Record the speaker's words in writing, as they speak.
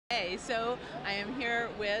Hey, so I am here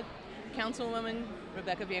with Councilwoman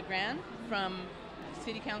Rebecca Viagran from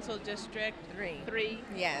City Council District 3.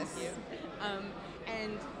 Yes. Thank you.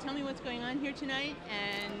 And tell me what's going on here tonight,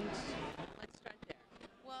 and let's start there.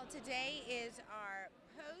 Well, today is our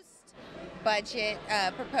post-budget,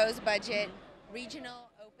 proposed budget regional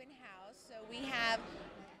open house. So we have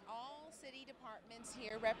all city departments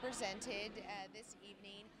here represented this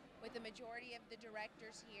evening, with the majority of the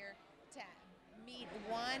directors here to meet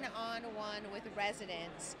one-on-one with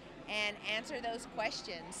residents and answer those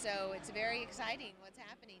questions. So it's very exciting what's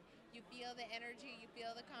happening. You feel the energy, you feel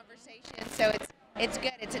the conversation. So it's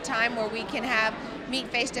good. It's a time where we can meet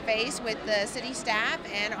face to face with the city staff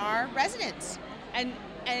and our residents. And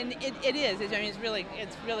it is. I mean,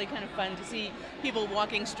 it's really kind of fun to see people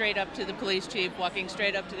walking straight up to the police chief, walking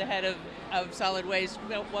straight up to the head of solid waste,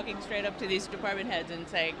 walking straight up to these department heads and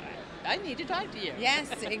saying, I need to talk to you. Yes,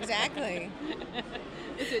 exactly.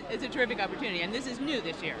 It's a terrific opportunity, and this is new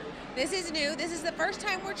this year. This is new. This is the first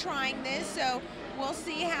time we're trying this, so we'll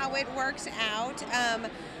see how it works out. And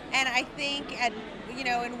I think,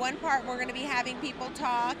 in one part we're going to be having people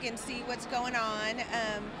talk and see what's going on.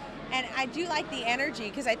 And I do like the energy,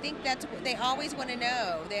 because I think that's what they always want to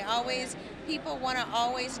know. People want to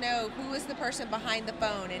always know who is the person behind the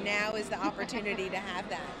phone, and now is the opportunity to have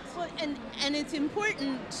that. Well, and it's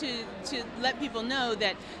important to let people know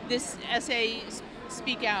that this SA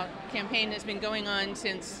Speak Out campaign has been going on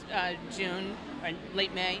since June or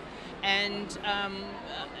late May, and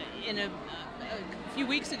in a few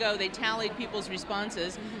weeks ago they tallied people's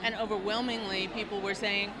responses, and overwhelmingly people were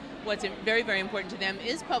saying what's very, very important to them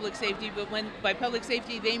is public safety, but by public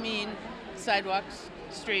safety they mean sidewalks,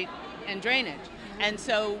 street, and drainage. And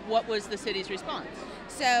so what was the city's response?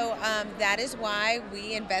 So that is why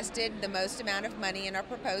we invested the most amount of money in our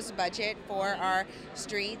proposed budget for our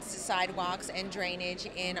streets, sidewalks, and drainage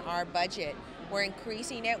in our budget. We're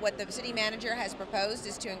increasing it. What the city manager has proposed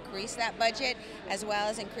is to increase that budget, as well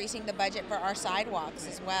as increasing the budget for our sidewalks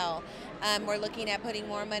as well. We're looking at putting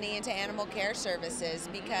more money into animal care services,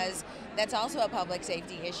 because that's also a public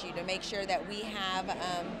safety issue, to make sure that we have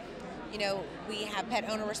we have pet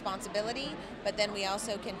owner responsibility, but then we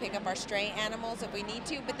also can pick up our stray animals if we need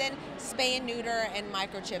to, but then spay and neuter and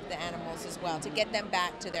microchip the animals as well to get them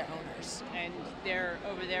back to their owners. And they're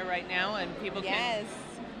over there right now, and people yes.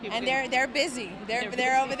 can... And they're busy. They're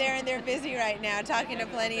over there, and they're busy right now, talking to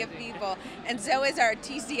plenty of people. And so is our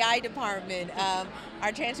TCI department,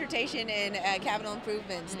 our transportation and capital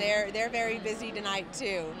improvements. They're very busy tonight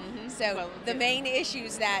too. So the main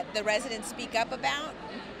issues that the residents speak up about,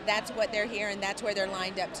 that's what they're here, and that's where they're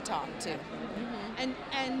lined up to talk to.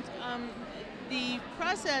 And the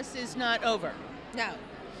process is not over.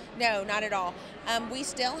 No, not at all. We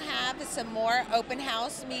still have some more open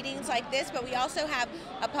house meetings like this, but we also have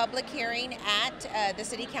a public hearing at the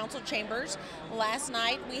City Council chambers. Last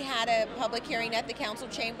night we had a public hearing at the Council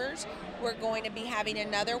chambers. We're going to be having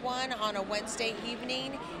another one on a Wednesday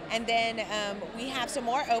evening, and then we have some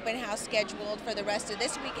more open house scheduled for the rest of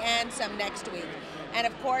this week and some next week. And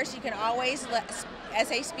of course, you can always let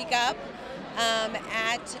SA Speak Up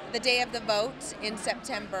at the day of the vote in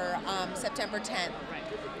September 10th.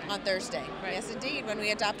 On Thursday. Right. Yes, indeed, when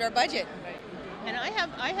we adopt our budget. Right. And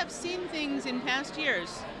I have seen things in past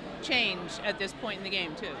years change at this point in the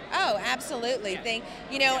game too. Oh, absolutely.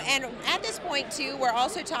 Yeah. And at this point too, we're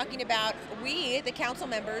also talking about, we, the council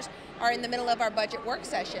members, are in the middle of our budget work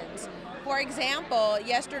sessions. For example,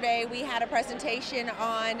 yesterday we had a presentation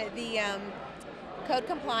on the code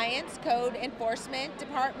compliance, code enforcement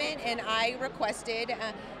department, and I requested,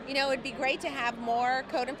 it'd be great to have more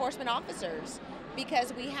code enforcement officers,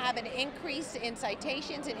 because we have an increase in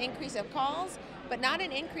citations, an increase of calls, but not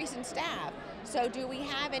an increase in staff. So do we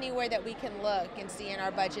have anywhere that we can look and see in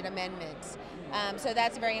our budget amendments? So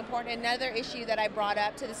that's very important. Another issue that I brought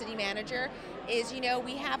up to the city manager is,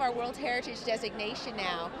 we have our World Heritage designation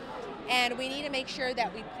now, and we need to make sure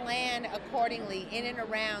that we plan accordingly in and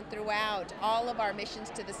around throughout all of our missions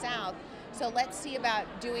to the south. So let's see about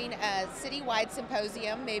doing a citywide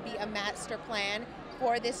symposium, maybe a master plan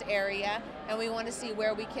for this area, and we want to see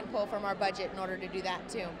where we can pull from our budget in order to do that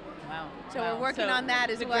too. Wow. So we're working on that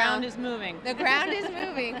as well. The ground is moving. The ground is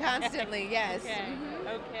moving constantly, yes. Okay.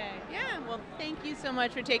 Okay. Yeah, well, thank you so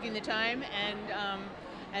much for taking the time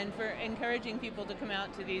and for encouraging people to come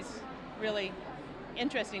out to these really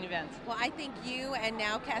interesting events. Well, I thank you and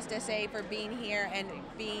Nowcast SA for being here and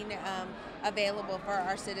being available for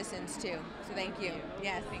our citizens too. So thank you.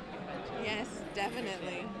 Yes. Thank you much. Yes,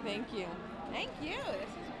 definitely. Thank you. Thank you. This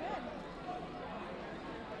is good.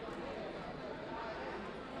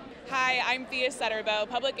 Hi, I'm Thea Sutterbo,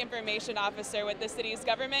 Public Information Officer with the city's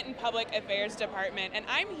Government and Public Affairs Department, and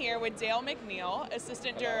I'm here with Dale McNeil,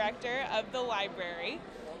 Assistant Director of the Library.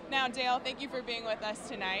 Now, Dale, thank you for being with us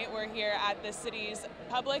tonight. We're here at the city's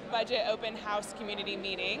Public Budget Open House Community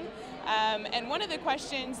Meeting, and one of the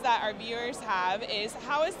questions that our viewers have is,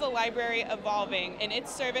 how is the library evolving in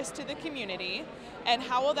its service to the community, and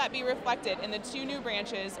how will that be reflected in the 2 new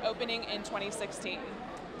branches opening in 2016?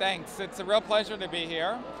 Thanks, it's a real pleasure to be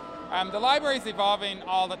here. The library's evolving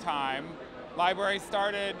all the time. Libraries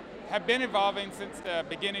have been evolving since the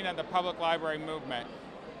beginning of the public library movement.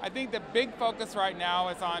 I think the big focus right now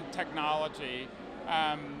is on technology,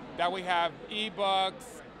 that we have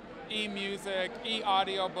e-books, e-music,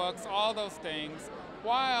 e-audiobooks, all those things,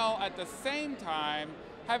 while at the same time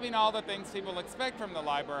having all the things people expect from the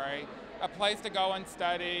library, a place to go and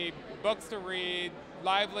study, books to read,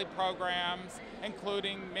 lively programs,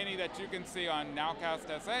 including many that you can see on Nowcast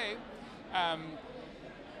SA.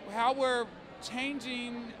 How we're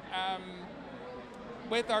changing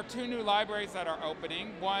with our 2 new libraries that are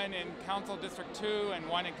opening, one in Council District 2 and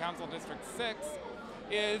one in Council District 6,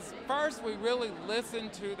 is first we really listen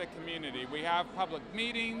to the community. We have public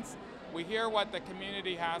meetings, we hear what the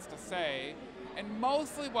community has to say, and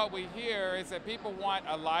mostly what we hear is that people want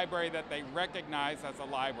a library that they recognize as a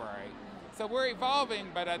library. So we're evolving,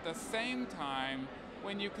 but at the same time,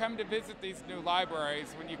 when you come to visit these new libraries,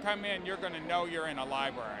 when you come in, you're going to know you're in a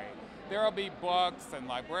library. There will be books and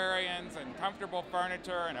librarians and comfortable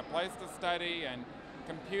furniture and a place to study and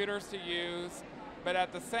computers to use, but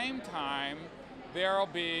at the same time, there will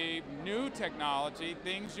be new technology,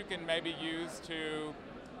 things you can maybe use to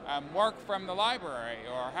work from the library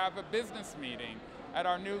or have a business meeting. At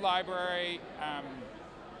our new library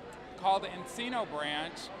called the Encino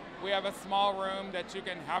branch, we have a small room that you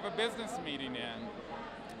can have a business meeting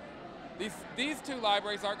in. These 2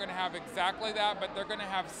 libraries aren't going to have exactly that, but they're going to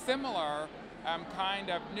have similar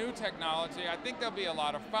kind of new technology. I think they'll be a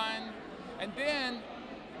lot of fun. And then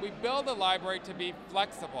we build the library to be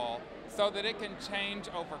flexible so that it can change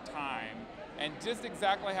over time. And just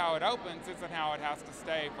exactly how it opens isn't how it has to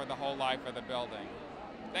stay for the whole life of the building.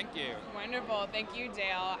 Thank you. Wonderful. Thank you,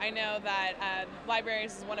 Dale. I know that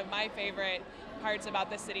libraries is one of my favorite parts about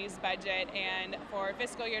the city's budget, and for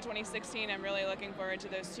fiscal year 2016, I'm really looking forward to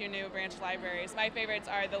those 2 new branch libraries. My favorites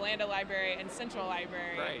are the Landa Library and Central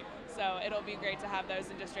Library. Great. So it'll be great to have those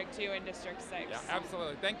in District 2 and District 6. Yeah,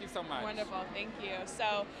 absolutely. Thank you so much. Wonderful. Thank you.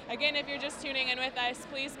 So again, if you're just tuning in with us,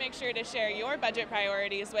 please make sure to share your budget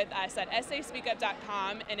priorities with us at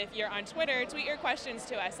SASpeakup.com, and if you're on Twitter, tweet your questions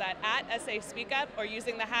to us at @SASpeakup or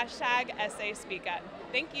using the hashtag #SASpeakup.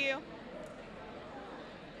 Thank you.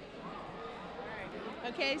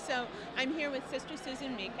 Okay, so I'm here with Sister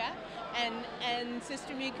Susan Mika, and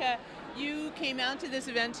Sister Mika, you came out to this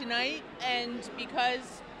event tonight, and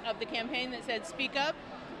because of the campaign that said Speak Up,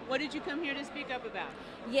 what did you come here to speak up about?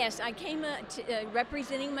 Yes, I came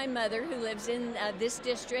representing my mother who lives in this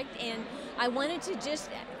district, and I wanted to just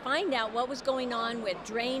find out what was going on with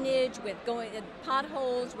drainage, with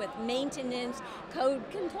potholes, with maintenance, code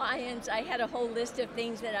compliance. I had a whole list of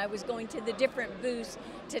things that I was going to the different booths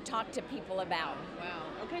to talk to people about. Wow.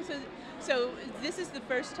 Okay, so this is the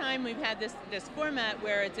first time we've had this format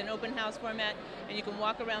where it's an open house format, and you can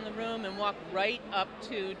walk around the room and walk right up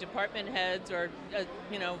to department heads or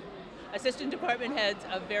assistant department heads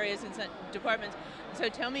of various departments. So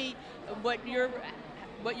tell me what your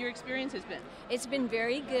experience has been. It's been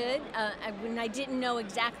very good. When I didn't know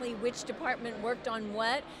exactly which department worked on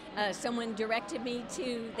what, someone directed me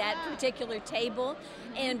to that particular table.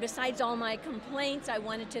 And besides all my complaints, I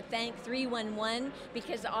wanted to thank 311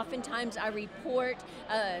 because oftentimes I report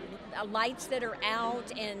lights that are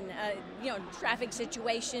out and traffic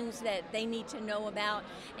situations that they need to know about.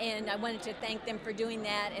 And I wanted to thank them for doing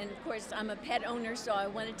that. And of course, I'm a pet owner, so I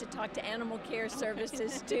wanted to talk to animal care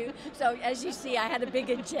services too. So as you see, I had a big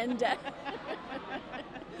agenda.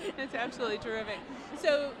 That's absolutely terrific.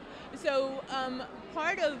 So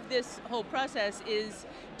part of this whole process is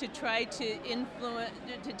to try to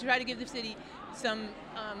give the city some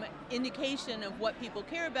indication of what people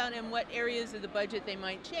care about and what areas of the budget they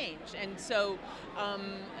might change. And so,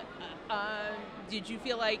 did you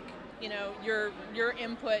feel like your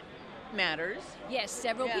input matters? Yes,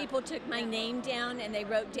 several people took my name down and they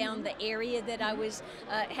wrote down the area that I was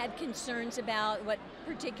had concerns about, what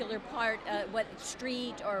particular part, what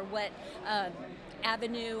street or what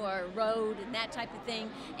avenue or road and that type of thing.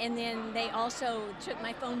 And then they also took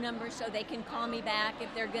my phone number so they can call me back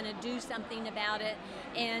if they're going to do something about it.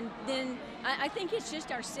 And then I think it's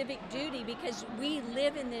just our civic duty, because we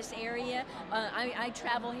live in this area. I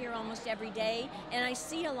travel here almost every day, and I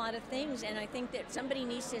see a lot of things, and I think that somebody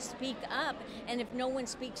needs to speak up. And if no one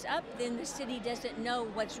speaks up, then the city doesn't know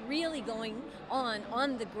what's really going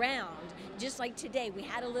on the ground. Just like today, we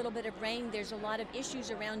had a little bit of rain. There's a lot of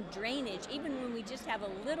issues around drainage, even when we just have a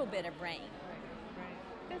little bit of rain.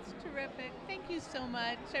 That's terrific. Thank you so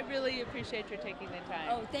much. I really appreciate your taking the time.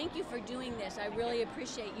 Oh, thank you for doing this. I really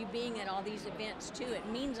appreciate you being at all these events too. It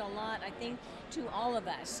means a lot, I think, to all of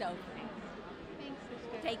us. So Thanks,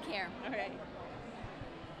 sister. take care. All right.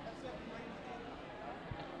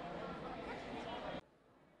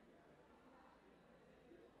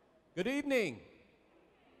 Good evening.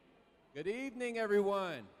 Good evening,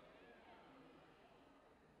 everyone.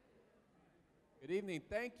 Good evening.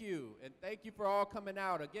 Thank you, and thank you for all coming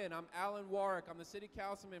out. Again, I'm Alan Warwick. I'm the City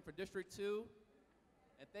Councilman for District 2,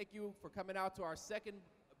 and thank you for coming out to our second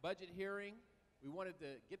budget hearing. We wanted to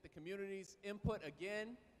get the community's input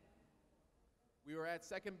again. We were at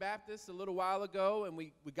Second Baptist a little while ago, and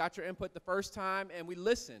we got your input the first time, and we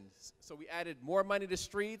listened. So we added more money to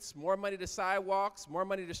streets, more money to sidewalks, more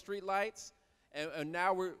money to street lights, and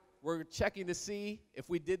now we're checking to see if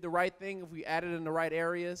we did the right thing, if we added in the right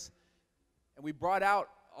areas. And we brought out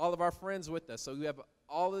all of our friends with us. So we have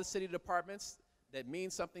all of the city departments that mean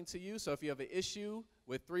something to you. So if you have an issue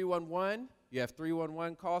with 311, you have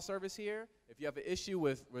 311 call service here. If you have an issue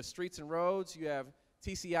with streets and roads, you have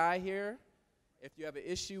TCI here. If you have an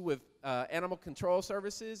issue with animal control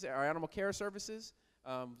services or animal care services,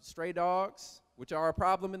 stray dogs, which are a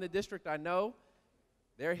problem in the district, I know,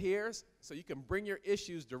 they're here. So you can bring your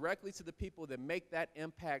issues directly to the people that make that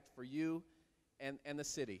impact for you and the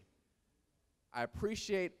city. I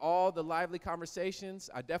appreciate all the lively conversations.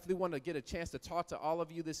 I definitely want to get a chance to talk to all of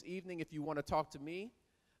you this evening if you want to talk to me.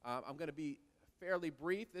 I'm going to be fairly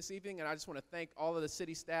brief this evening, and I just want to thank all of the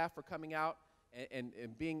city staff for coming out and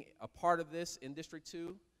being a part of this in District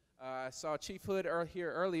 2. I saw Chief Hood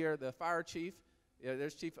here earlier, the fire chief. Yeah,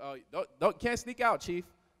 there's Chief. Can't sneak out, Chief.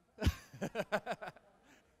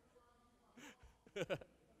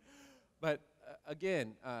 But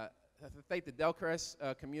again, I thank the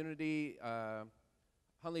Delcrest community,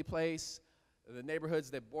 Hunley Place, the neighborhoods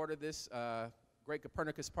that border this great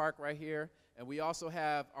Copernicus Park right here. And we also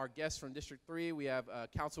have our guests from District 3. We have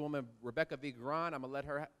Councilwoman Rebecca Vigran. I'm going to let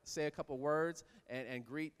her say a couple words and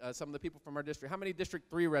greet some of the people from our district. How many District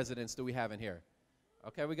 3 residents do we have in here?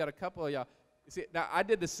 Okay, we got a couple of y'all. You see, now, I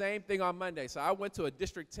did the same thing on Monday. So I went to a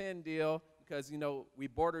District 10 deal because, you know, we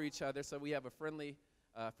border each other, so we have a friendly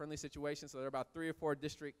situation. So there are about 3 or 4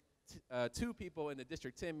 District 2 people in the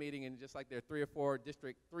District 10 meeting, and just like there are 3 or 4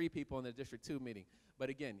 District 3 people in the District 2 meeting. But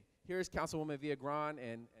again, here's Councilwoman Vigran,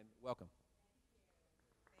 and welcome.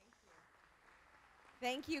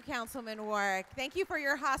 Thank you, Councilman Warwick. Thank you for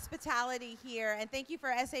your hospitality here, and thank you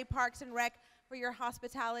for SA Parks and Rec for your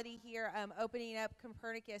hospitality here, opening up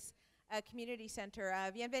Copernicus Community Center.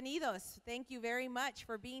 Bienvenidos. Thank you very much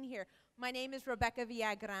for being here. My name is Rebecca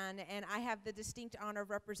Villagran, and I have the distinct honor of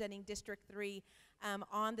representing District 3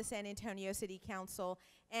 on the San Antonio City Council.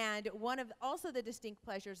 And one of also the distinct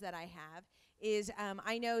pleasures that I have is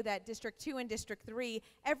I know that District 2 and District 3,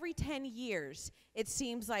 every 10 years, it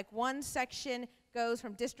seems like one section goes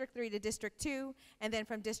from District 3 to District 2, and then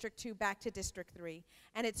from District 2 back to District 3.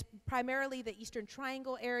 And it's primarily the Eastern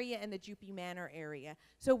Triangle area and the Jupi Manor area.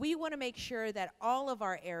 So we want to make sure that all of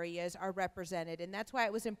our areas are represented, and that's why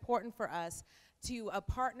it was important for us to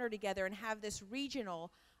partner together and have this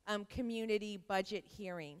regional community budget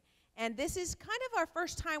hearing. And this is kind of our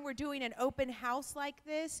first time we're doing an open house like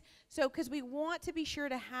this, so because we want to be sure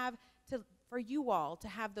to have, for you all, to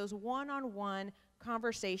have those one-on-one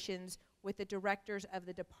conversations with the directors of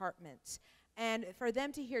the departments, and for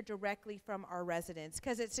them to hear directly from our residents,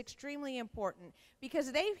 because it's extremely important,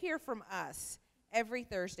 because they hear from us every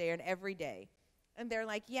Thursday and every day. And they're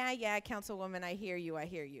like, yeah, Councilwoman, I hear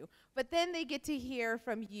you. But then they get to hear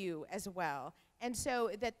from you as well. And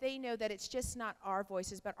so that they know that it's just not our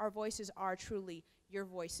voices, but our voices are truly your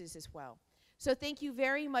voices as well. So thank you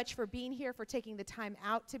very much for being here, for taking the time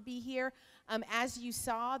out to be here. As you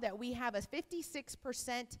saw, that we have a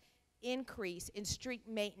 56% increase in street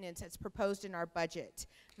maintenance that's proposed in our budget.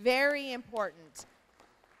 Very important,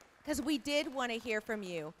 because we did want to hear from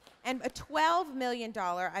you. And a $12 million,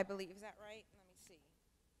 I believe, is that right? Let me see.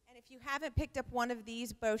 And if you haven't picked up one of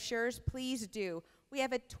these brochures, please do. we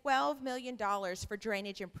have a $12 million for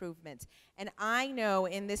drainage improvements. And I know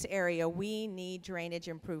in this area we need drainage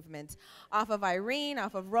improvements. Off of Irene,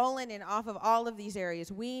 off of Roland, and off of all of these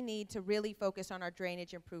areas, we need to really focus on our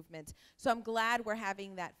drainage improvements. So I'm glad we're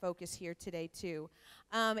having that focus here today too.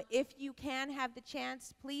 If you can have the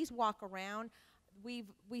chance, please walk around. We've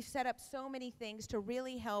set up so many things to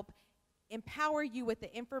really help empower you with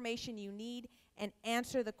the information you need and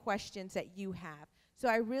answer the questions that you have. So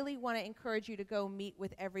I really want to encourage you to go meet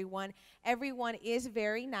with everyone. Everyone is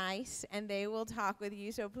very nice, and they will talk with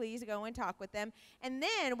you, so please go and talk with them. And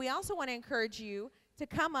then we also want to encourage you to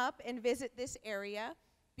come up and visit this area,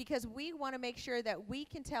 because we want to make sure that we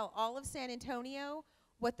can tell all of San Antonio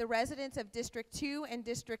what the residents of District 2 and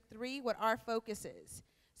District 3, what our focus is.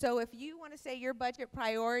 So if you want to say your budget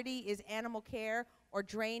priority is animal care or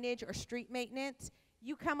drainage or street maintenance,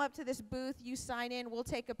 you come up to this booth, you sign in, we'll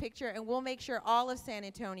take a picture, and we'll make sure all of San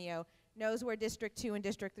Antonio knows where District 2 and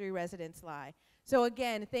District 3 residents lie. So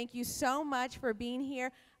again, thank you so much for being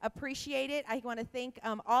here. Appreciate it. I want to thank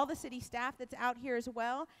all the city staff that's out here as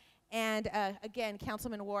well. And again,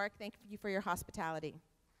 Councilman Warwick, thank you for your hospitality.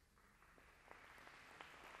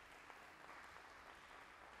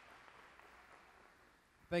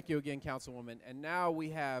 Thank you again, Councilwoman. And now we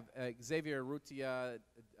have Xavier Rutia,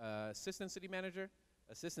 Assistant City Manager.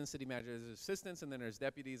 Assistant City Manager, there's assistants and then there's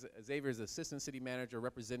deputies. Xavier is Assistant City Manager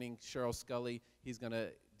representing Cheryl Scully. He's going to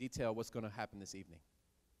detail what's going to happen this evening.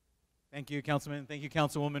 Thank you, Councilman. Thank you,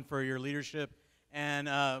 Councilwoman, for your leadership. And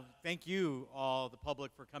thank you, all the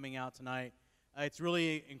public, for coming out tonight. It's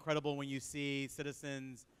really incredible when you see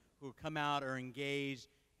citizens who come out, are engaged,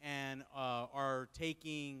 and are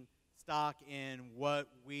taking stock in what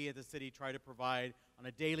we at the city try to provide on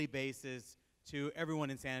a daily basis to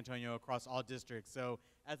everyone in San Antonio across all districts. So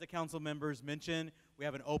as the council members mentioned, we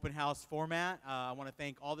have an open house format. I want to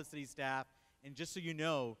thank all the city staff. And just so you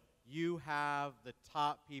know, you have the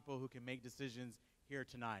top people who can make decisions here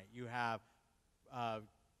tonight. You have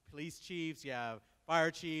police chiefs, you have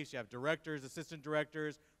fire chiefs, you have directors, assistant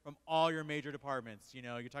directors from all your major departments. You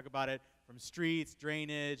know, you talk about it from streets,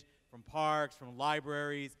 drainage, from parks, from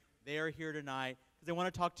libraries. They are here tonight because they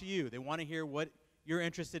want to talk to you. They want to hear what you're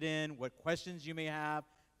interested in, what questions you may have,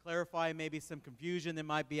 clarify maybe some confusion that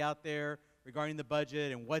might be out there regarding the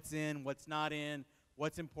budget and what's in, what's not in,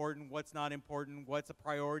 what's important, what's not important, what's a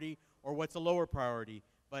priority or what's a lower priority.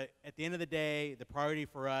 But at the end of the day, the priority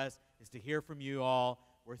for us is to hear from you all.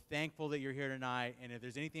 We're thankful that you're here tonight, and if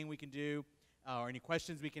there's anything we can do or any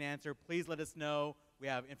questions we can answer, please let us know. We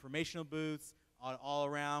have informational booths all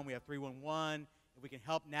around. We have 311. If we can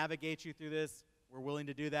help navigate you through this, we're willing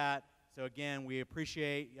to do that. So again, we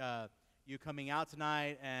appreciate you coming out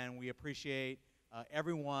tonight, and we appreciate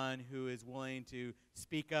everyone who is willing to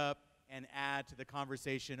speak up and add to the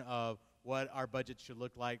conversation of what our budget should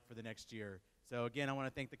look like for the next year. So again, I want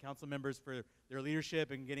to thank the council members for their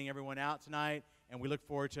leadership in getting everyone out tonight, and we look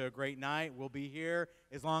forward to a great night. We'll be here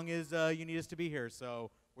as long as you need us to be here,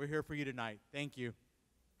 so we're here for you tonight. Thank you.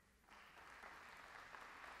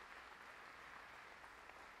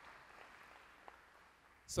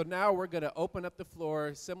 So now we're going to open up the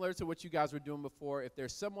floor, similar to what you guys were doing before. If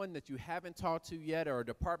there's someone that you haven't talked to yet or a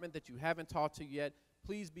department that you haven't talked to yet,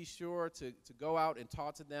 please be sure to go out and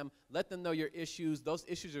talk to them. Let them know your issues. Those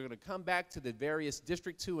issues are going to come back to the various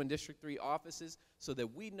District 2 and District 3 offices so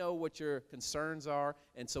that we know what your concerns are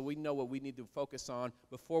and so we know what we need to focus on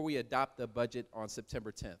before we adopt the budget on September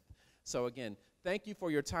 10th. So again, thank you for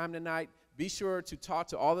your time tonight. Be sure to talk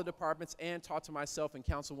to all the departments and talk to myself and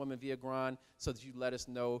Councilwoman Villagran so that you let us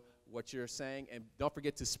know what you're saying. And don't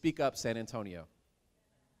forget to speak up, San Antonio.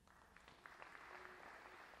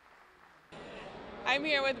 I'm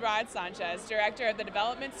here with Rod Sanchez, Director of the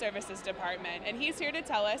Development Services Department, and he's here to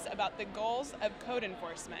tell us about the goals of code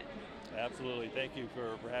enforcement. Absolutely. Thank you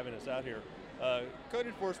for having us out here. Code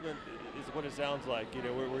enforcement is what it sounds like. You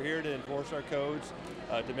know, we're here to enforce our codes,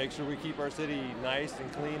 to make sure we keep our city nice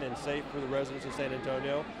and clean and safe for the residents of San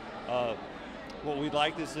Antonio. What we'd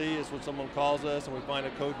like to see is when someone calls us and we find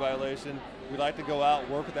a code violation, we'd like to go out,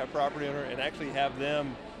 work with that property owner, and actually have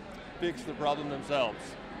them fix the problem themselves.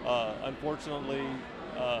 Unfortunately,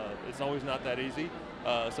 it's always not that easy.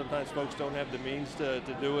 Sometimes folks don't have the means to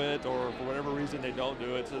do it, or for whatever reason they don't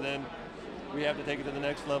do it, so then we have to take it to the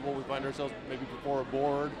next level. We find ourselves maybe before a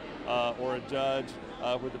board or a judge,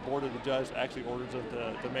 where the board or the judge actually orders them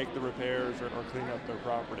to make the repairs or clean up their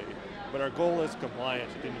property. But our goal is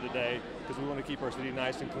compliance at the end of the day, because we want to keep our city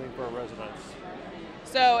nice and clean for our residents.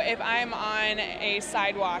 So if I'm on a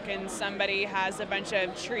sidewalk and somebody has a bunch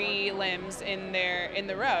of tree limbs in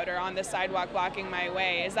the road or on the sidewalk blocking my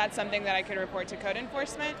way, is that something that I could report to code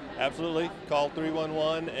enforcement? Absolutely. Call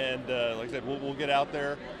 311 and like I said, we'll get out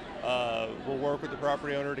there. We'll work with the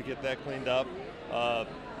property owner to get that cleaned up.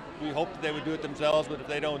 We hope that they would do it themselves, but if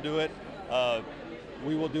they don't do it,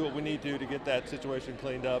 we will do what we need to get that situation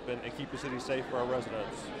cleaned up and keep the city safe for our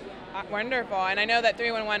residents. Wonderful, and I know that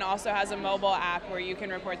 311 also has a mobile app where you can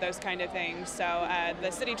report those kind of things. So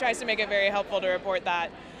the city tries to make it very helpful to report that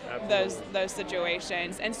those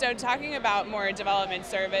situations. And so, talking about more development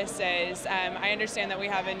services, I understand that we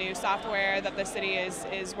have a new software that the city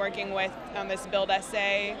is working with on this Build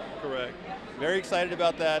SA. Correct. Very excited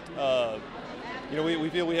about that. You know, we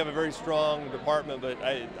feel we have a very strong department, but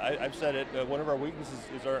I've said it. One of our weaknesses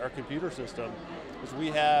is our computer system. Is we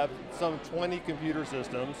have some 20 computer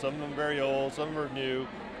systems, some of them very old, some of them are new,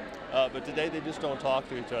 but today they just don't talk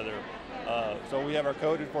to each other. So we have our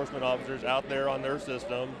code enforcement officers out there on their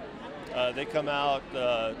system. They come out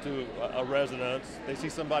to a residence, they see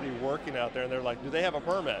somebody working out there and they're like, do they have a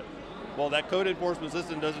permit? Well, that code enforcement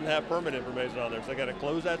system doesn't have permit information on there, so they got to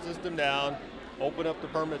close that system down, open up the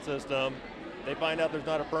permit system. They find out there's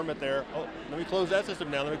not a permit there. Oh, let me close that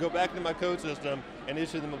system down. Let me go back into my code system and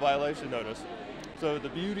issue them a violation notice. So the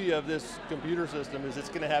beauty of this computer system is it's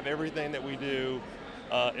going to have everything that we do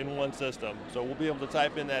in one system. So we'll be able to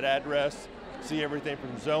type in that address, see everything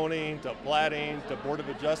from zoning to platting to Board of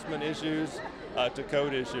Adjustment issues to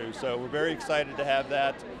code issues. So we're very excited to have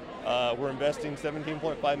that. We're investing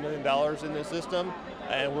 $17.5 million in this system,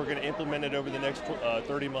 and we're going to implement it over the next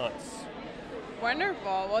 30 months.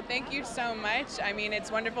 Wonderful. Well, thank you so much. I mean, it's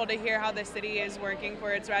wonderful to hear how the city is working for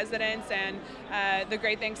its residents and the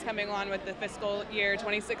great things coming along with the fiscal year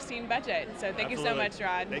 2016 budget. So thank you so much,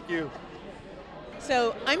 Rod. Thank you.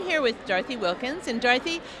 So I'm here with Dorothy Wilkins. And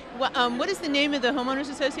Dorothy, what is the name of the homeowners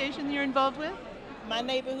association you're involved with? My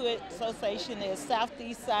neighborhood association is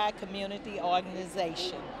Southeast Side Community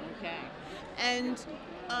Organization. Okay. And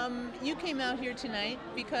you came out here tonight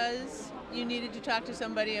because you needed to talk to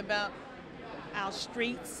somebody about our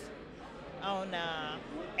streets on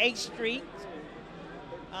 8th Street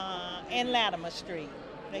and Latimer Street.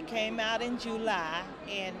 They came out in July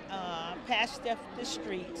and patched up the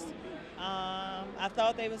streets. I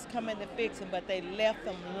thought they was coming to fix them, but they left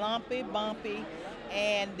them lumpy, bumpy,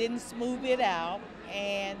 and didn't smooth it out,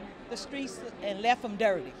 and the streets, and left them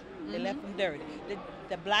dirty. They left them dirty.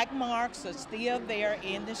 The black marks are still there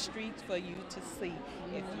in the streets for you to see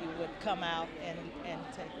if you would come out and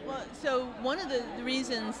take. Well, so one of the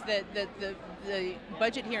reasons that the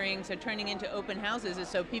budget hearings are turning into open houses is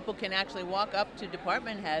so people can actually walk up to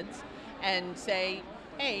department heads and say,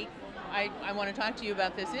 hey, I want to talk to you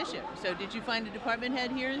about this issue. So did you find a department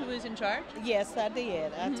head here who is in charge? Yes, I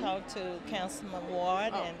did. I talked to Councilman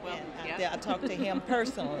Ward, I talked to him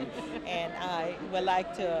personally, and I would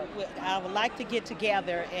like to get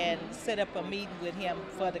together and set up a meeting with him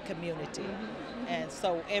for the community, and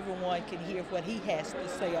so everyone can hear what he has to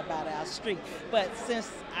say about our street. But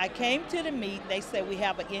since I came to the meeting, they said we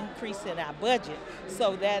have an increase in our budget,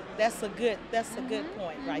 so that's a good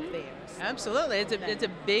point right there. Absolutely, it's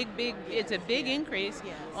a big increase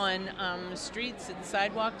on streets and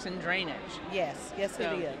sidewalks and drainage. Yes, it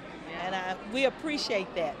is. And we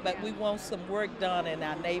appreciate that, but we want some work done in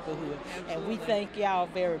our neighborhood. Absolutely. And we thank y'all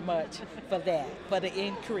very much for that, for the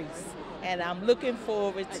increase. And I'm looking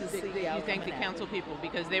forward to see y'all. You thank the council people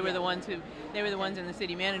because they were the ones and the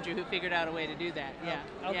city manager who figured out a way to do that. Yeah.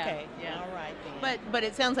 Okay. Yeah. All right then. But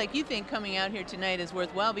it sounds like you think coming out here tonight is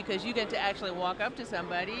worthwhile because you get to actually walk up to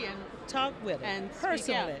somebody and talk with them and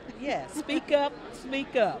personally. Yes. Speak up.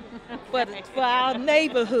 Speak up. For our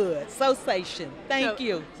neighborhood association. Thank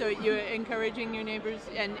you. So you're encouraging your neighbors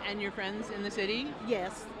and your friends in the city?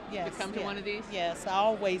 Yes. To come to one of these? Yes, I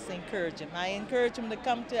always encourage them. I encourage them to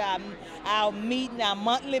come to our meeting, our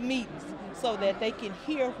monthly meetings, so that they can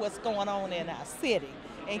hear what's going on in our city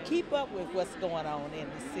and keep up with what's going on in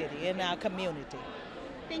the city, in our community.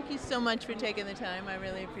 Thank you so much for taking the time. I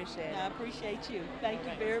really appreciate it. I appreciate you. Thank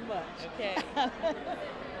you very much. Okay.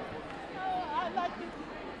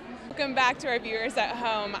 Welcome back to our viewers at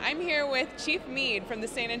home. I'm here with Chief Mead from the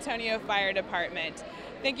San Antonio Fire Department.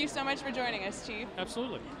 Thank you so much for joining us, Chief.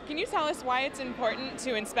 Absolutely. Can you tell us why it's important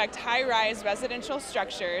to inspect high-rise residential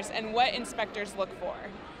structures and what inspectors look for?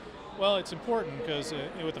 Well, it's important because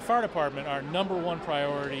with the fire department, our number one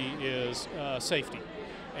priority is safety.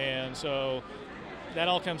 And so that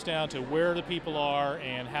all comes down to where the people are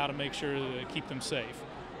and how to make sure to keep them safe.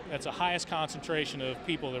 that's the highest concentration of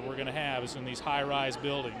people that we're going to have is in these high-rise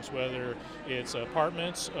buildings, whether it's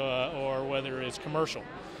apartments or whether it's commercial.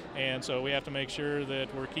 And so we have to make sure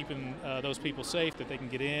that we're keeping those people safe, that they can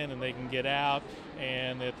get in and they can get out,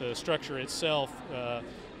 and that the structure itself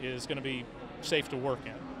is going to be safe to work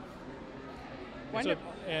in.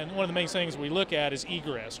 And one of the main things we look at is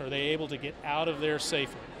egress. Are they able to get out of there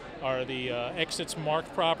safely? Are the exits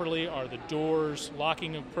marked properly? Are the doors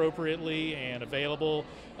locking appropriately and available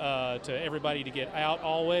to everybody to get out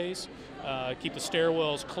always? Keep the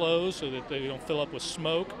stairwells closed so that they don't fill up with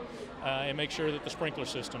smoke, and make sure that the sprinkler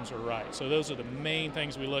systems are right. So those are the main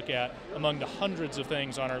things we look at among the hundreds of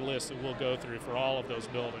things on our list that we'll go through for all of those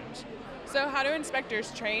buildings. So how do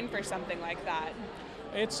inspectors train for something like that?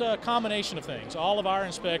 It's a combination of things. All of our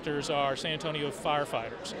inspectors are San Antonio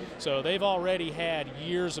firefighters, so they've already had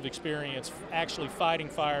years of experience actually fighting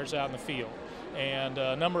fires out in the field. And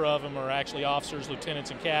a number of them are actually officers,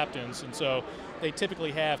 lieutenants, and captains, and so they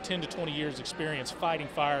typically have 10 to 20 years experience fighting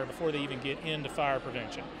fire before they even get into fire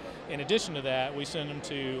prevention. In addition to that, we send them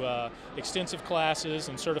to extensive classes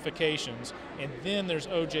and certifications, and then there's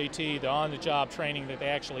OJT, the on-the-job training that they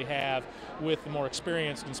actually have with the more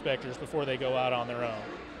experienced inspectors before they go out on their own.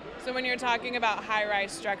 So when you're talking about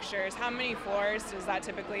high-rise structures, how many floors does that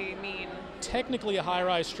typically mean? Technically, a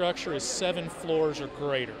high-rise structure is 7 floors or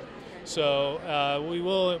greater. So we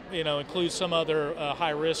will, include some other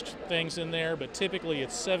high-risk things in there, but typically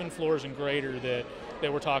it's 7 floors and greater that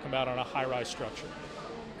we're talking about on a high-rise structure.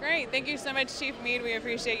 Great. Thank you so much, Chief Mead. We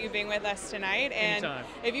appreciate you being with us tonight. And anytime.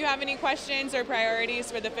 If you have any questions or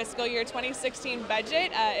priorities for the fiscal year 2016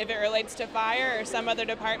 budget, if it relates to fire or some other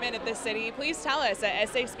department at the city, please tell us at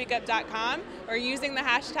SASpeakup.com or using the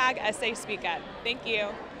hashtag SASpeakup. Thank you.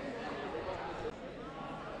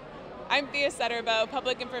 I'm Thea Setterbo,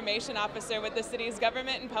 Public Information Officer with the city's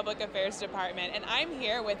Government and Public Affairs Department, and I'm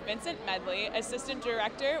here with Vincent Medley, Assistant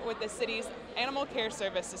Director with the city's Animal Care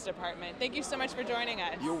Services Department. Thank you so much for joining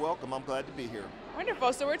us. You're welcome. I'm glad to be here.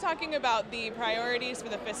 Wonderful. So we're talking about the priorities for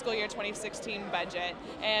the fiscal year 2016 budget,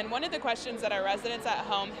 and one of the questions that our residents at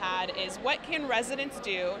home had is, what can residents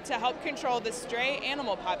do to help control the stray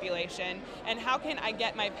animal population, and how can I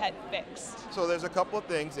get my pet fixed? So there's a couple of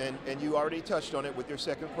things, and you already touched on it with your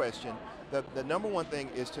second question. The number one thing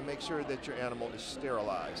is to make sure that your animal is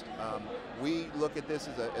sterilized. We look at this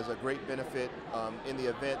as a great benefit in the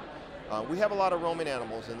event. We have a lot of roaming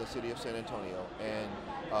animals in the city of San Antonio, and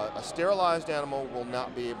a sterilized animal will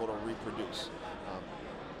not be able to reproduce.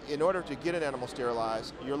 In order to get an animal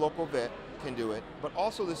sterilized, your local vet can do it, but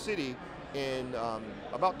also the city in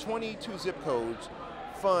about 22 zip codes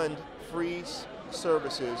fund free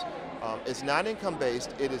services. It's not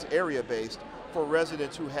income-based, it is area-based for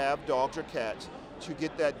residents who have dogs or cats to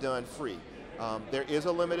get that done free. There is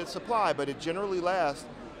a limited supply, but it generally lasts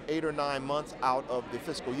 8 or 9 months out of the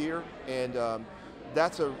fiscal year, and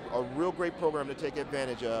that's a real great program to take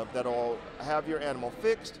advantage of that'll have your animal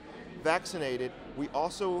fixed, vaccinated. We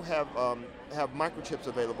also have microchips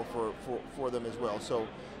available for them as well. So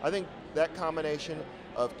I think that combination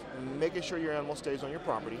of making sure your animal stays on your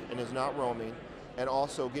property and is not roaming, and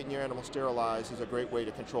also getting your animal sterilized is a great way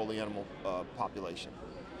to control the animal population.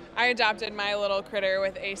 I adopted my little critter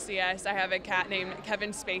with ACS. I have a cat named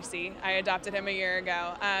Kevin Spacey. I adopted him a year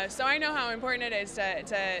ago. So I know how important it is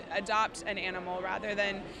to adopt an animal rather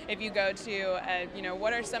than if you go to,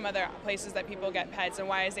 what are some other places that people get pets, and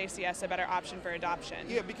why is ACS a better option for adoption?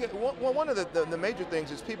 Yeah, because one of the major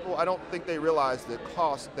things is people, I don't think they realize the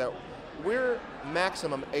cost that we're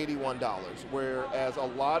maximum $81, whereas a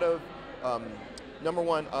lot of, number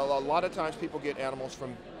one, a lot of times people get animals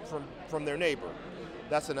from their neighbor.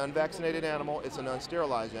 That's an unvaccinated animal, it's an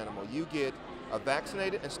unsterilized animal. You get a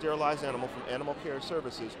vaccinated and sterilized animal from Animal Care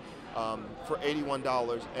Services for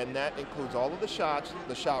 $81, and that includes all of the shots,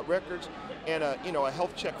 the shot records, and a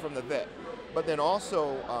health check from the vet. But then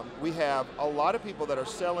also, we have a lot of people that are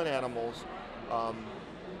selling animals,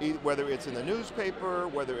 whether it's in the newspaper,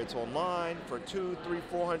 whether it's online, for $200, $300,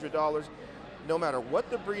 $400. No matter what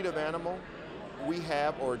the breed of animal we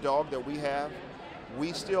have or dog that we have,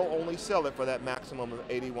 we still only sell it for that maximum of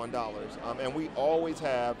 $81. And we always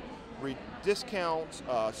have discounts,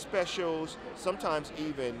 specials, sometimes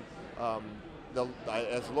even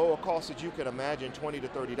as low a cost as you can imagine, $20 to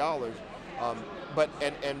 $30.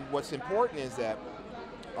 And what's important is that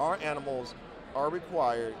our animals are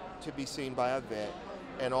required to be seen by a vet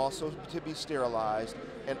and also to be sterilized,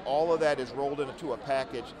 and all of that is rolled into a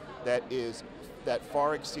package that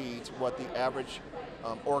far exceeds what the average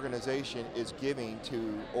organization is giving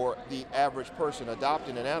to, or the average person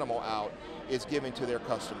adopting an animal out is giving to their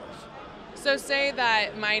customers. So say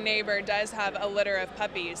that my neighbor does have a litter of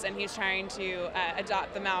puppies and he's trying to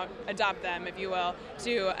adopt them, if you will,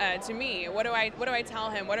 to me. What do I tell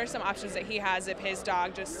him? What are some options that he has if his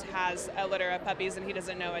dog just has a litter of puppies and he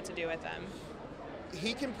doesn't know what to do with them?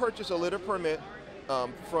 He can purchase a litter permit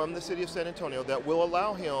from the city of San Antonio that will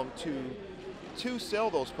allow him to sell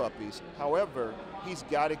those puppies. However, he's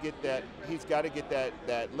got to get that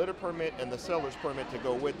litter permit and the seller's permit to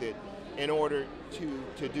go with it in order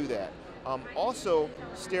to do that. Also,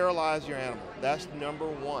 sterilize your animal. That's number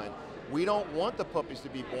one. We don't want the puppies to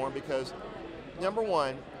be born because, number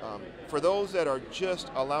one, for those that are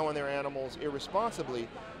just allowing their animals irresponsibly,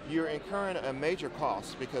 you're incurring a major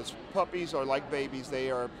cost because puppies are like babies.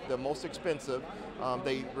 They are the most expensive.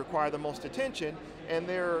 They require the most attention, and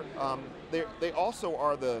they also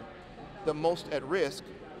are the most at risk,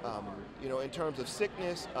 in terms of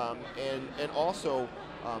sickness and also.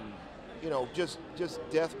 Just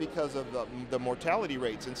death because of the mortality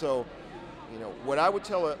rates. And so, what I would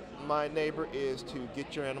tell my neighbor is to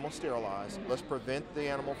get your animal sterilized. Let's prevent the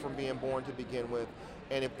animal from being born to begin with.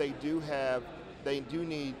 And if they do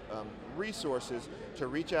need resources, to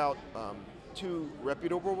reach out to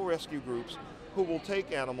reputable rescue groups who will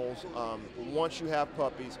take animals once you have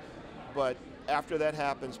puppies. But after that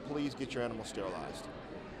happens, please get your animal sterilized.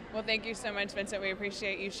 Well, thank you so much, Vincent. We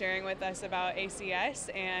appreciate you sharing with us about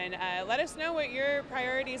ACS, and let us know what your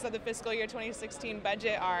priorities of the fiscal year 2016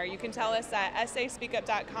 budget are. You can tell us at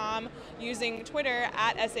SASpeakup.com using Twitter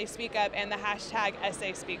at SASpeakup and the hashtag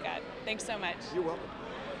SASpeakup. Thanks so much. You're welcome.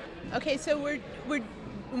 Okay, so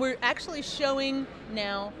we're actually showing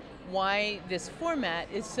now why this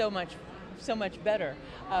format is so much better,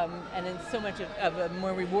 and it's so much of a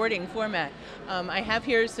more rewarding format. I have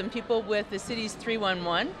here some people with the city's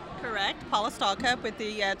 311. Correct. Paula Stahlcup with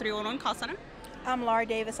the 311 call center. I'm Laura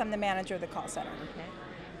Davis. I'm the manager of the call center. Okay.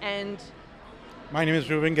 And my name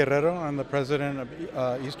is Ruben Guerrero. I'm the president of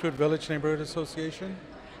Eastwood Village Neighborhood Association.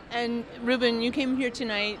 And Ruben, you came here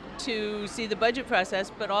tonight to see the budget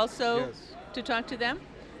process, but also to talk to them?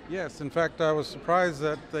 Yes. In fact, I was surprised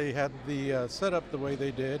that they had the setup the way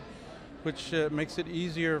they did, which makes it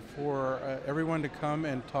easier for everyone to come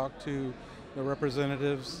and talk to the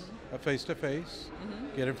representatives face-to-face,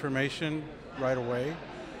 get information right away,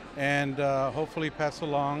 and hopefully pass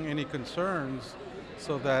along any concerns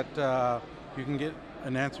so that you can get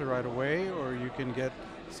an answer right away or you can get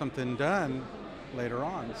something done later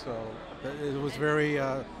on. So it was very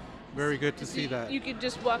good to see that. You could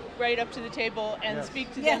just walk right up to the table and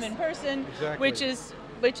speak to them in person, which is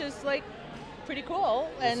like pretty cool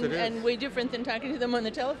and way different than talking to them on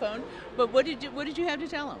the telephone. But what did you have to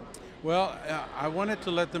tell them? Well, I wanted to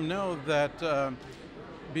let them know that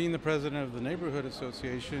being the president of the neighborhood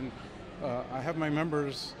association, I have my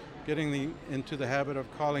members getting into the habit of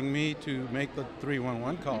calling me to make the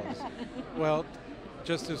 311 calls. Well,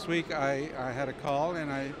 just this week I had a call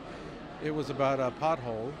and it was about a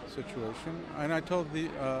pothole situation, and I told the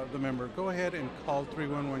member, go ahead and call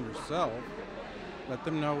 311 yourself, let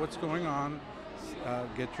them know what's going on,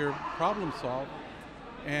 get your problem solved.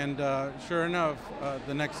 And sure enough,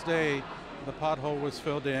 the next day the pothole was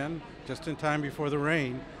filled in just in time before the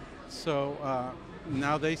rain. So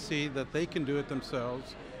now they see that they can do it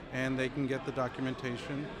themselves and they can get the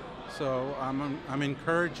documentation. So I'm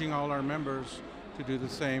encouraging all our members to do the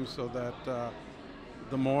same, so that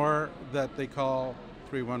the more that they call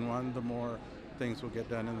 311, the more things will get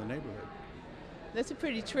done in the neighborhood. That's a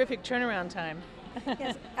pretty terrific turnaround time.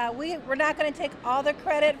 Yes, we're not going to take all the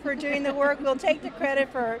credit for doing the work. We'll take the credit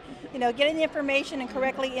for getting the information and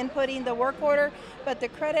correctly inputting the work order, but the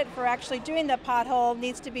credit for actually doing the pothole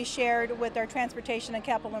needs to be shared with our transportation and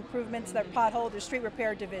capital improvements, the pothole, the street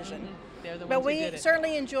repair division. They're the ones But who did we it.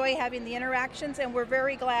 certainly enjoy having the interactions, and we're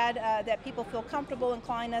very glad that people feel comfortable in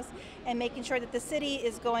calling us and making sure that the city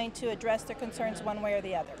is going to address their concerns one way or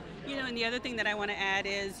the other. And the other thing that I want to add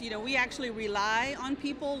is, we actually rely on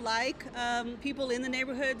people like people in the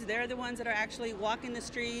neighborhoods. They're the ones that are actually walking the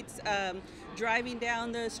streets, driving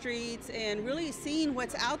down the streets, and really seeing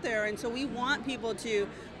what's out there. And so we want people to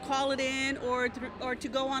call it in or to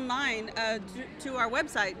go online to our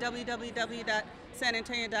website,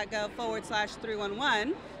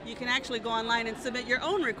 www.sanantonio.gov/311. You can actually go online and submit your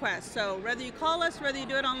own request. So whether you call us, whether you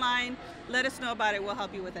do it online, let us know about it. We'll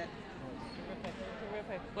help you with it.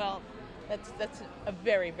 Terrific. Well, that's a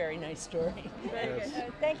very, very nice story. Thank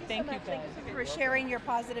you so much. Thank you for sharing your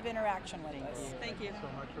positive interaction with us. Thank you. So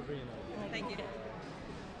much for being there. Thank you.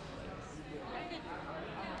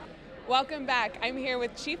 Welcome back. I'm here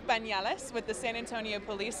with Chief Bañales with the San Antonio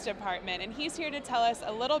Police Department, and he's here to tell us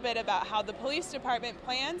a little bit about how the police department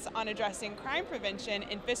plans on addressing crime prevention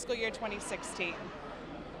in fiscal year 2016.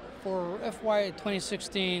 For FY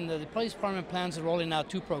 2016, the police department plans on rolling out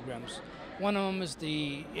 2 programs. One of them is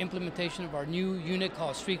the implementation of our new unit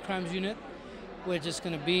called Street Crimes Unit, which is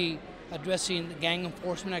going to be addressing the gang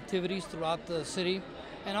enforcement activities throughout the city,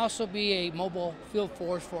 and also be a mobile field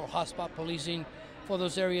force for hotspot policing for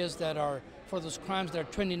those areas that are, for those crimes that are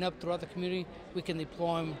trending up throughout the community. We can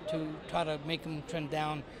deploy them to try to make them trend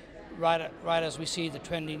down right as we see the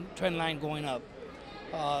trend line going up.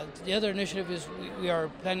 The other initiative is we are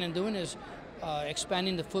planning on doing is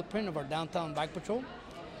expanding the footprint of our downtown bike patrol,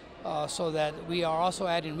 so that we are also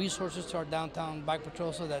adding resources to our downtown bike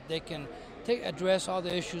patrol so that they can address all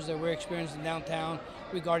the issues that we're experiencing downtown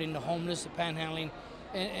regarding the homeless, the panhandling,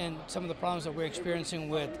 and some of the problems that we're experiencing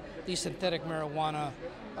with the synthetic marijuana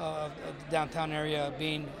of the downtown area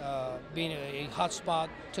being a hot spot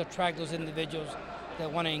to attract those individuals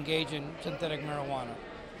that want to engage in synthetic marijuana.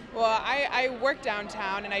 Well, I work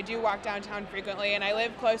downtown, and I do walk downtown frequently, and I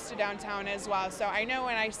live close to downtown as well. So I know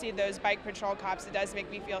when I see those bike patrol cops, it does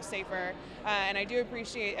make me feel safer, and I do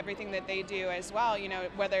appreciate everything that they do as well. You know,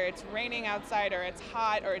 whether it's raining outside or it's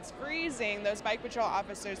hot or it's freezing, those bike patrol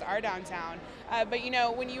officers are downtown. But you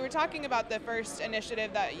know, when you were talking about the first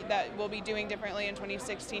initiative that we'll be doing differently in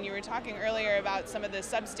 2016, you were talking earlier about some of the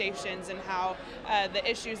substations and how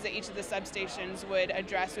the issues that each of the substations would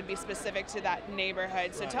address would be specific to that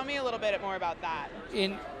neighborhood. So tell me a little bit more about that.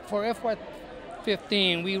 For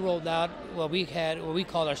FY2015, we rolled out what we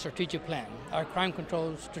call our strategic plan, our crime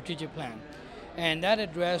control strategic plan. And that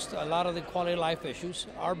addressed a lot of the quality of life issues.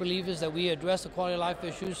 Our belief is that we address the quality of life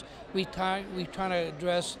issues, we try to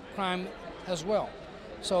address crime as well.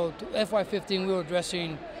 So FY15, we were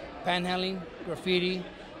addressing panhandling, graffiti,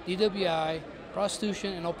 DWI,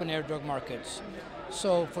 prostitution, and open-air drug markets.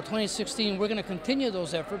 So for 2016, we're going to continue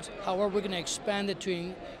those efforts. However, we're going to expand it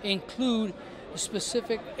to include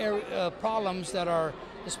specific problems that are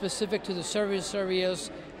specific to the service areas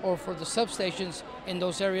or for the substations in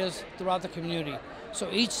those areas throughout the community. So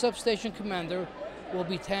each substation commander will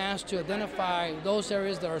be tasked to identify those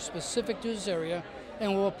areas that are specific to this area,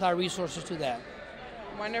 and we'll apply resources to that.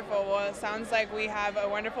 Wonderful. Well, it sounds like we have a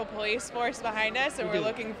wonderful police force behind us, and we're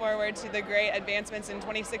looking forward to the great advancements in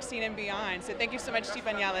 2016 and beyond. So thank you so much, Chief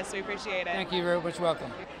Bañales. We appreciate it. Thank you very much.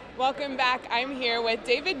 Welcome. Welcome back. I'm here with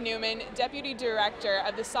David Newman, Deputy Director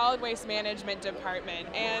of the Solid Waste Management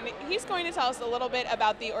Department, and he's going to tell us a little bit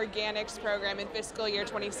about the Organics program in fiscal year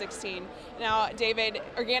 2016. Now, David,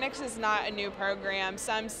 Organics is not a new program.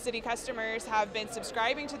 Some city customers have been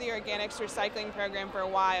subscribing to the Organics recycling program for a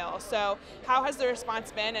while. So how has the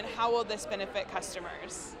response been, and how will this benefit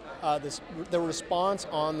customers? The response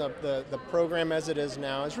on the program as it is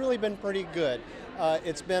now has really been pretty good.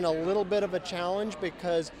 It's been a little bit of a challenge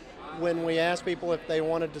because when we asked people if they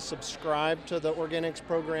wanted to subscribe to the Organics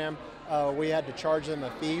program, we had to charge them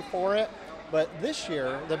a fee for it. But this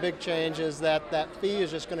year, the big change is that that fee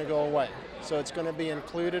is just going to go away. So it's going to be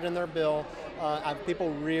included in their bill.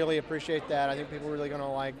 People really appreciate that. I think people are really going to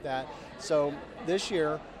like that. So this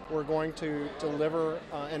year, we're going to deliver,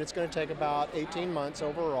 and it's going to take about 18 months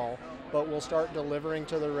overall, but we'll start delivering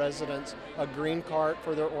to the residents a green cart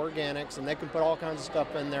for their organics, and they can put all kinds of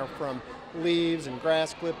stuff in there from leaves and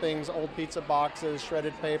grass clippings, old pizza boxes,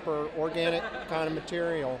 shredded paper, organic kind of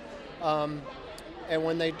material. And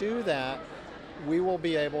when they do that, we will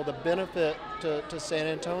be able to benefit to San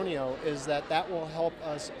Antonio is that will help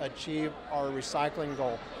us achieve our recycling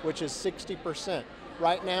goal, which is 60%.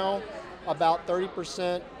 Right now, about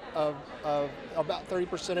 30%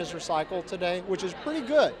 is recycled today, which is pretty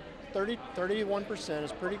good. 31%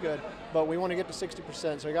 is pretty good, but we want to get to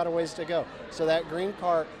 60%, so we got a ways to go. So that green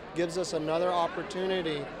cart gives us another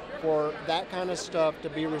opportunity for that kind of stuff to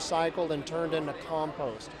be recycled and turned into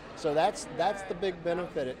compost. So that's the big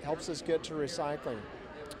benefit. It helps us get to recycling.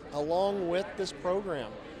 Along with this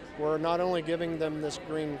program, we're not only giving them this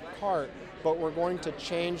green cart, but we're going to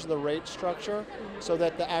change the rate structure so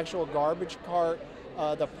that the actual garbage cart,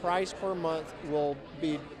 the price per month will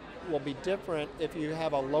be different if you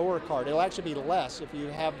have a lower cart. It'll actually be less if you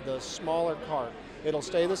have the smaller cart. It'll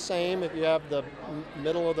stay the same if you have the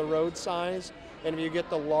middle of the road size, and if you get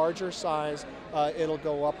the larger size, it'll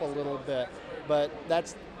go up a little bit. But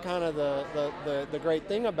that's kind of the great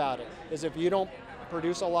thing about it, is if you don't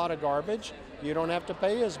produce a lot of garbage, you don't have to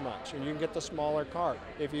pay as much, and you can get the smaller cart.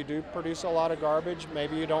 If you do produce a lot of garbage,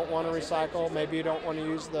 maybe you don't want to recycle, maybe you don't want to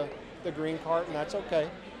use the green cart, and that's okay.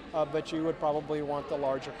 But you would probably want the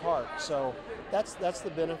larger cart. So that's the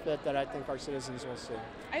benefit that I think our citizens will see.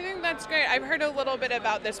 I think that's great. I've heard a little bit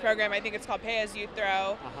about this program. I think it's called Pay As You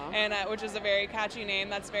Throw, and which is a very catchy name.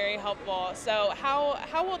 That's very helpful. So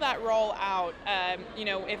how will that roll out? You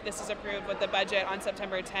know, if this is approved with the budget on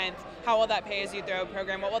September 10th, how will that Pay As You Throw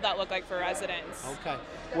program? What will that look like for residents? Okay.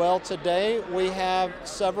 Well, today we have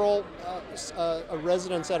several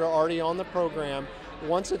residents that are already on the program.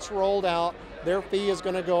 Once it's rolled out, their fee is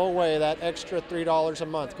going to go away, that extra $3 a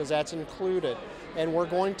month, because that's included. And we're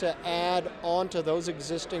going to add on to those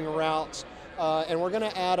existing routes, and we're going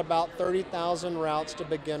to add about 30,000 routes to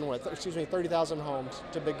begin with, 30,000 homes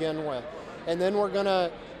to begin with. And then we're going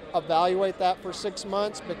to evaluate that for 6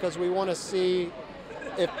 months, because we want to see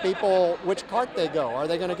if people, which cart they go. Are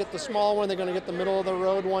they going to get the small one? Are they going to get the middle of the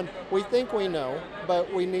road one? We think we know,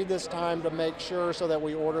 but we need this time to make sure so that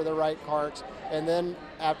we order the right carts. And then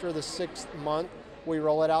after the 6th month, we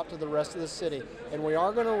roll it out to the rest of the city. And we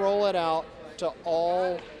are going to roll it out to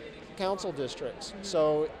all council districts.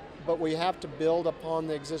 So, but we have to build upon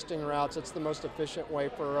the existing routes. It's the most efficient way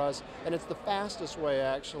for us, and it's the fastest way,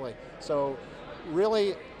 actually. So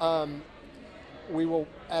really, we will,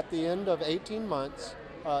 at the end of 18 months,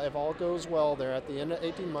 if all goes well there, at the end of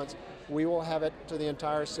 18 months, we will have it to the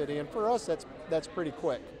entire city. And for us, that's pretty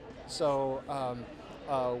quick. So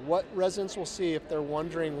what residents will see, if they're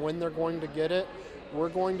wondering when they're going to get it, we're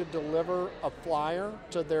going to deliver a flyer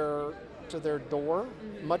to their door.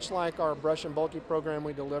 Much like our brush and bulky program,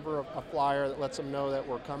 we deliver a flyer that lets them know that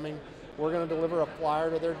we're coming. We're going to deliver a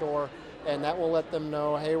flyer to their door, and that will let them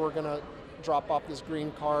know, hey, we're going to drop off this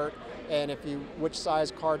green cart, and which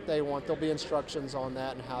size cart they want. There'll be instructions on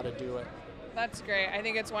that and how to do it. That's great. I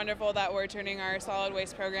think it's wonderful that we're turning our solid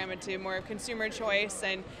waste program into more consumer choice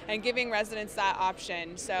and giving residents that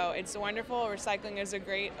option. So it's wonderful. Recycling is a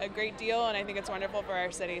great deal, and I think it's wonderful for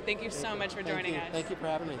our city. Thank you so much for joining us. Thank you for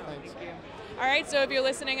having me. Thanks. Thank you. All right, so if you're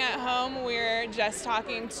listening at home, we're just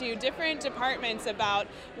talking to different departments about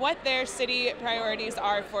what their city priorities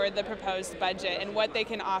are for the proposed budget and what they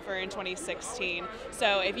can offer in 2016.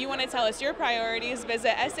 So if you want to tell us your priorities,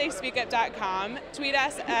 visit SASpeakup.com, tweet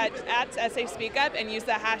us at SASpeakup, and use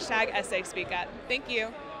the hashtag SASpeakup. Thank you.